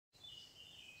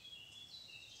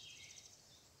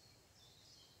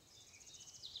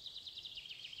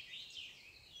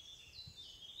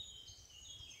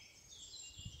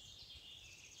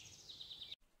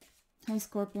Hi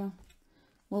Scorpio,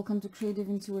 welcome to Creative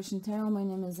Intuition Tarot. My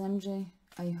name is MJ.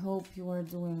 I hope you are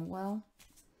doing well.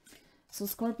 So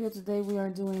Scorpio, today we are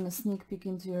doing a sneak peek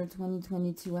into your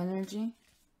 2022 energy.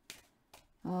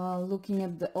 Looking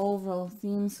at the overall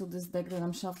theme. So this deck that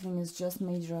I'm shuffling is just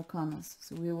Major Arcanas.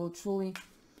 So we will truly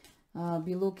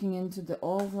be looking into the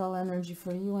overall energy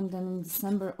for you, and then in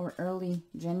December or early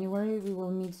January we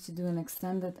will meet to do an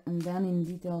extended, and then in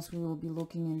details we will be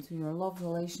looking into your love,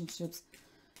 relationships,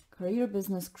 career,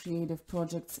 business, creative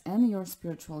projects, and your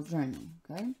spiritual journey.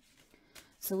 Okay,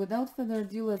 so without further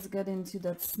ado, let's get into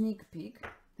that sneak peek.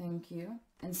 Thank you.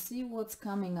 And see what's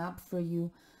coming up for you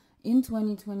in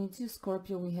 2022.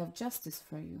 Scorpio, we have justice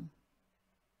for you.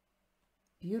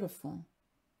 Beautiful.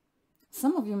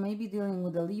 Some of you may be dealing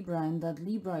with a Libra, and that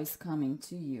Libra is coming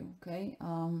to you. Okay,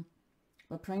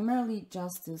 but primarily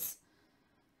justice.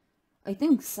 I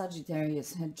think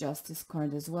Sagittarius had Justice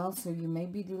card as well, so you may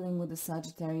be dealing with a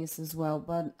Sagittarius as well.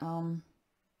 But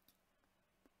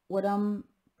what I'm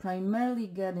primarily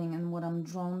getting and what I'm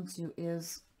drawn to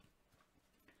is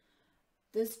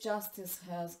this Justice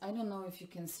has, I don't know if you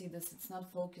can see this, it's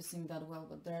not focusing that well,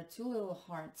 but there are two little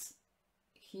hearts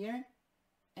here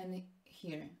and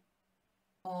here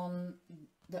on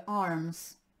the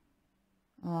arms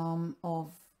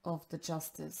of the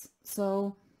Justice.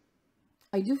 So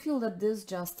I do feel that this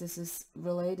justice is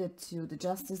related to the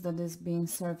justice that is being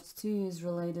served to you, is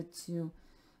related to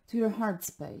your heart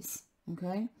space.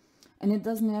 Okay, and it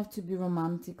doesn't have to be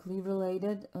romantically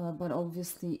related, but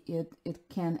obviously it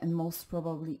can and most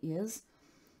probably is.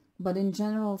 But in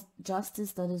general,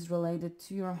 justice that is related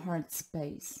to your heart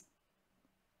space,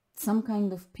 some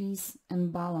kind of peace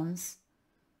and balance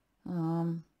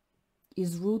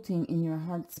is rooting in your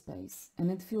heart space, and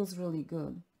it feels really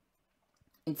good.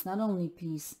 It's not only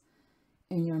peace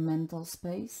in your mental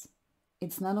space,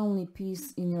 it's not only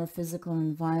peace in your physical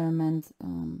environment,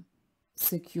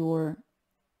 secure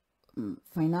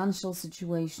financial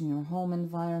situation, your home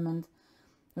environment.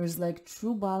 There's like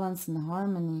true balance and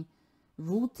harmony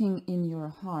rooting in your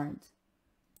heart.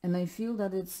 And I feel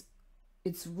that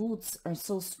its roots are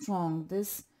so strong.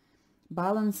 This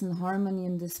balance and harmony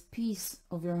and this peace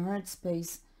of your heart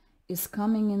space is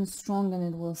coming in strong, and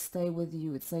it will stay with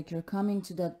you. It's like you're coming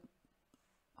to that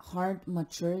heart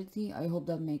maturity. I hope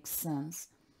that makes sense.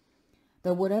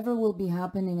 That whatever will be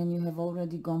happening, and you have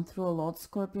already gone through a lot,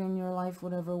 Scorpio, in your life,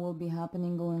 whatever will be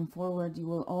happening going forward, you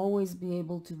will always be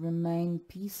able to remain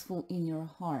peaceful in your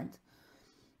heart.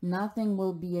 Nothing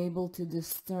will be able to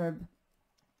disturb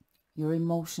your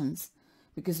emotions,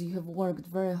 because you have worked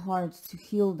very hard to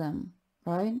heal them,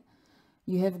 right?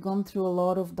 You have gone through a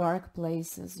lot of dark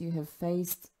places. You have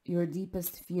faced your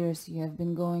deepest fears. You have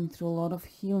been going through a lot of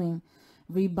healing,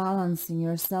 rebalancing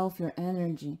yourself, your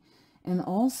energy. And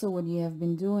also what you have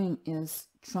been doing is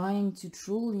trying to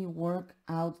truly work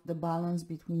out the balance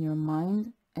between your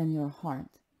mind and your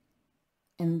heart.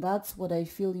 And that's what I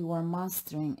feel you are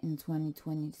mastering in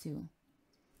 2022.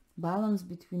 Balance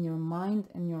between your mind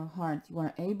and your heart. You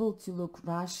are able to look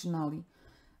rationally,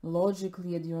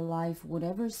 logically at your life,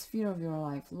 whatever sphere of your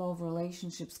life, love,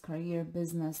 relationships, career,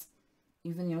 business,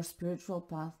 even your spiritual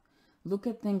path. Look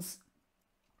at things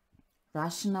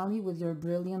rationally with your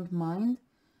brilliant mind,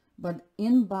 but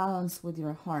in balance with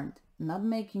your heart, not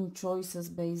making choices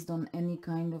based on any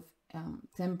kind of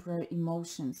temporary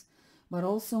emotions, but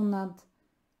also not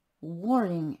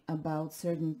worrying about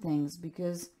certain things,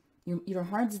 because your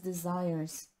heart's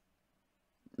desires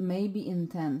may be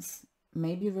intense,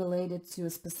 may be related to a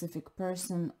specific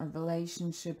person or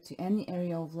relationship, to any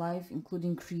area of life,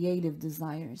 including creative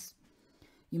desires.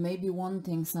 You may be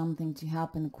wanting something to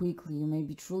happen quickly. You may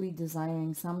be truly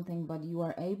desiring something, but you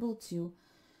are able to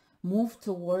move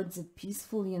towards it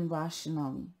peacefully and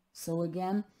rationally. So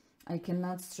again, I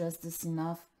cannot stress this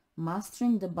enough,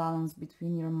 mastering the balance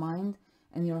between your mind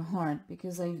and your heart,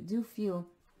 because I do feel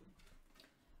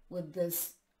with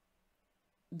this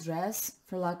dress,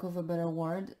 for lack of a better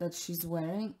word, that she's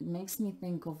wearing, it makes me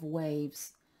think of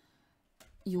waves.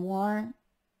 You are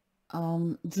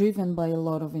driven by a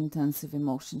lot of intensive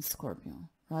emotions, Scorpio,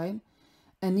 right?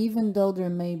 And even though there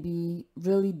may be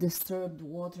really disturbed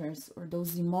waters, or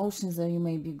those emotions that you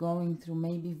may be going through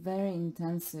may be very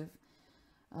intensive,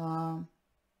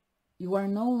 you are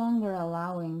no longer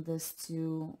allowing this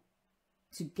to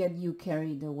get you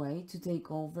carried away, to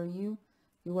take over you.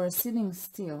 You are sitting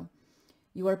still.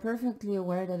 You are perfectly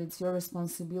aware that it's your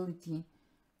responsibility,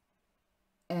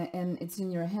 and it's in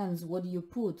your hands. What do you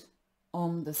put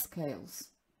on the scales,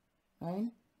 right?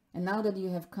 And now that you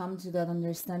have come to that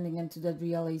understanding and to that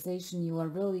realization, you are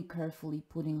really carefully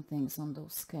putting things on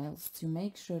those scales to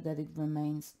make sure that it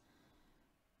remains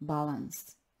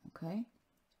balanced. okay?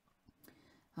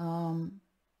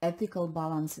 Ethical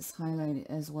balance is highlighted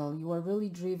as well. You are really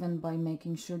driven by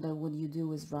making sure that what you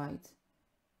do is right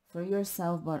for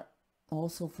yourself, but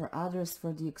also for others,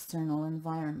 for the external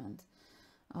environment.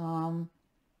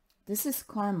 This is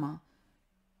karma.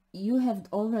 You have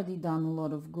already done a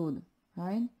lot of good,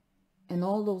 right? And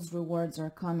all those rewards are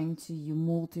coming to you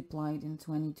multiplied in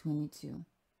 2022.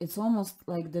 It's almost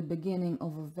like the beginning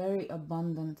of a very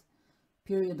abundant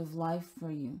period of life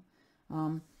for you.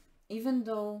 Even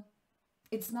though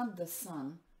it's not the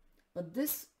sun, but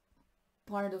this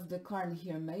part of the card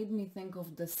here made me think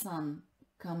of the sun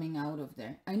coming out of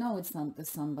there. I know it's not the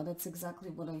sun, but that's exactly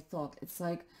what I thought. It's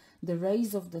like the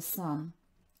rays of the sun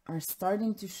are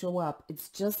starting to show up. It's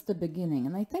just the beginning.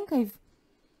 And I think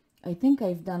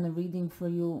I've done a reading for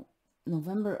you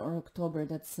November or October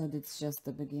that said it's just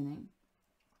the beginning.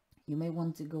 You may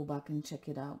want to go back and check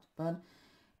it out, but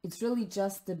it's really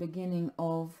just the beginning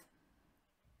of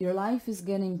your life is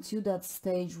getting to that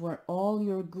stage where all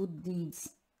your good deeds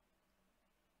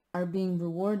are being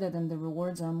rewarded and the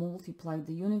rewards are multiplied.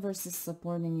 The universe is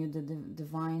supporting you. The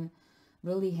divine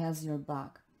really has your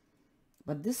back.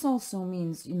 But this also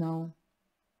means, you know,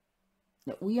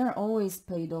 that we are always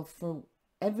paid off for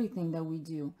everything that we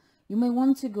do. You may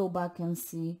want to go back and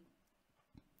see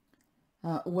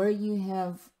where you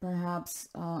have perhaps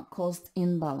caused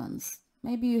imbalance.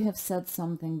 Maybe you have said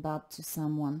something bad to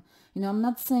someone. You know, I'm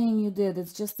not saying you did.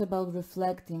 It's just about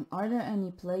reflecting. Are there any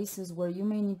places where you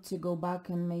may need to go back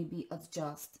and maybe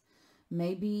adjust?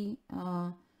 Maybe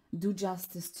do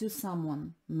justice to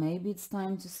someone. Maybe it's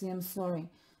time to say I'm sorry.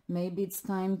 Maybe it's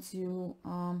time to,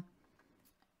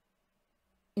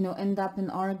 you know, end up in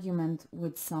argument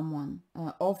with someone.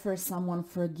 Offer someone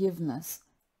forgiveness.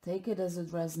 Take it as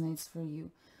it resonates for you.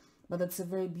 But it's a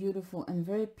very beautiful and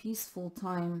very peaceful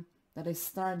time that is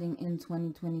starting in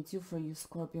 2022 for you,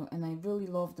 Scorpio. And I really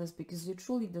love this because you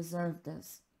truly deserve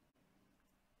this.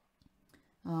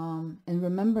 And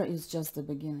remember, it's just the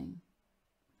beginning.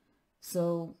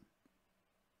 So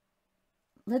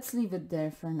let's leave it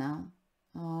there for now.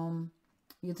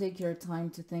 You take your time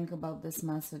to think about this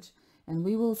message. And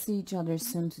we will see each other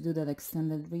soon to do that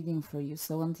extended reading for you.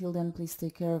 So until then, please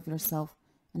take care of yourself.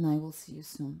 And I will see you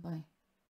soon. Bye.